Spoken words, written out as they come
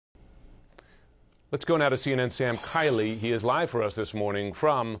Let's go now to CNN's Sam Kiley. He is live for us this morning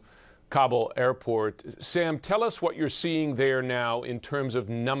from Kabul airport. Sam, tell us what you're seeing there now in terms of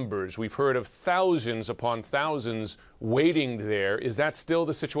numbers. We've heard of thousands upon thousands waiting there. Is that still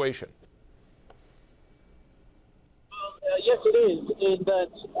the situation? Yes, it is, in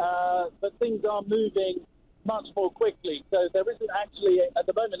that but things are moving much more quickly. So there isn't actually, at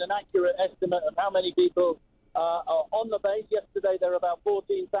the moment, an accurate estimate of how many people are on the base. Yesterday, there were about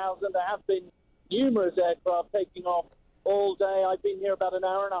 14,000. There have been numerous aircraft taking off all day. I've been here about an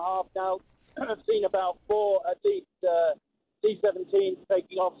hour and a half now. I've seen about four, at least, C-17s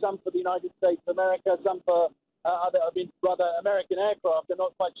taking off, some for the United States of America, some for rather American aircraft. I'm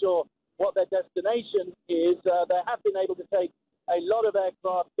not quite sure what their destination is. They have been able to take a lot of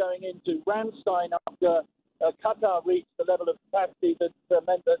aircraft going into Ramstein after Qatar reached the level of capacity that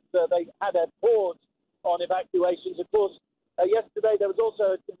meant that they had a pause on evacuations. Of course, yesterday there was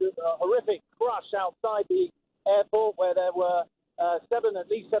also a horrific crush outside the airport where there were at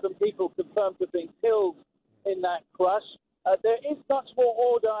least seven people confirmed to have been killed in that crush. There is much more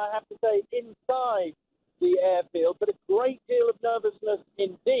order, I have to say, inside the airfield, but a great deal of nervousness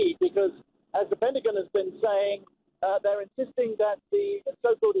indeed, because as the Pentagon has been saying, they're insisting that the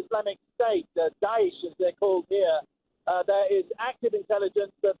so-called Islamic State, Daesh as they're called here, there is active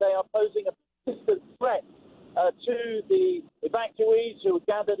intelligence that they are posing a persistent threat to the evacuees who are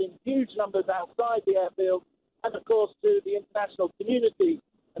gathered in huge numbers outside the airfield, and of course to the international community.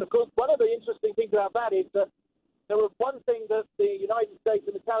 And of course, one of the interesting things about that is that there was one thing that the United States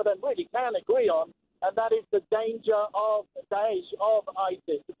and the Taliban really can agree on, and that is the danger of Daesh, of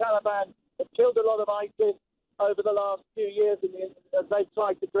ISIS. The Taliban have killed a lot of ISIS over the last few years as they've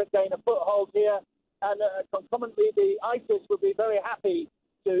tried to gain a foothold here. And concomitantly, the ISIS would be very happy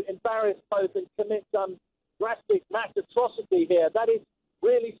to embarrass both and commit some drastic mass atrocity here. That is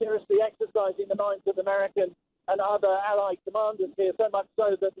really seriously exercising the minds of American and other allied commanders here, so much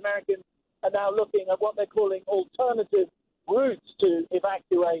so that Americans are now looking at what they're calling alternative routes to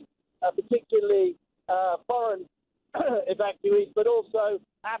evacuate, particularly foreign evacuees, but also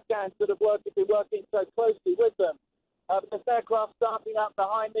Afghans that have been working so closely with them. This aircraft starting up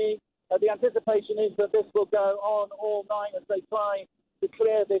behind me. The anticipation is that this will go on all night as they try to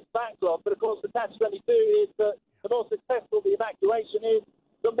clear this backlog. But of course, the catch-22 is that the more successful the evacuation is,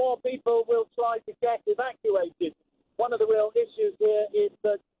 the more people will try to get evacuated. One of the real issues here is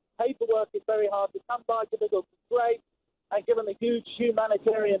that paperwork is very hard to come by, difficult to trace, and given the huge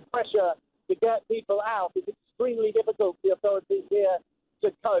humanitarian pressure to get people out, it's extremely difficult for the authorities here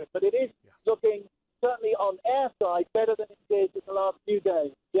to cope. But it is looking, certainly on air side, better than it did in the last few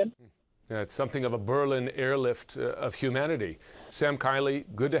days. Jim? Yeah, it's something of a Berlin airlift of humanity. Sam Kiley,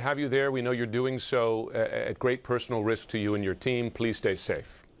 good to have you there. We know you're doing so at great personal risk to you and your team. Please stay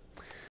safe.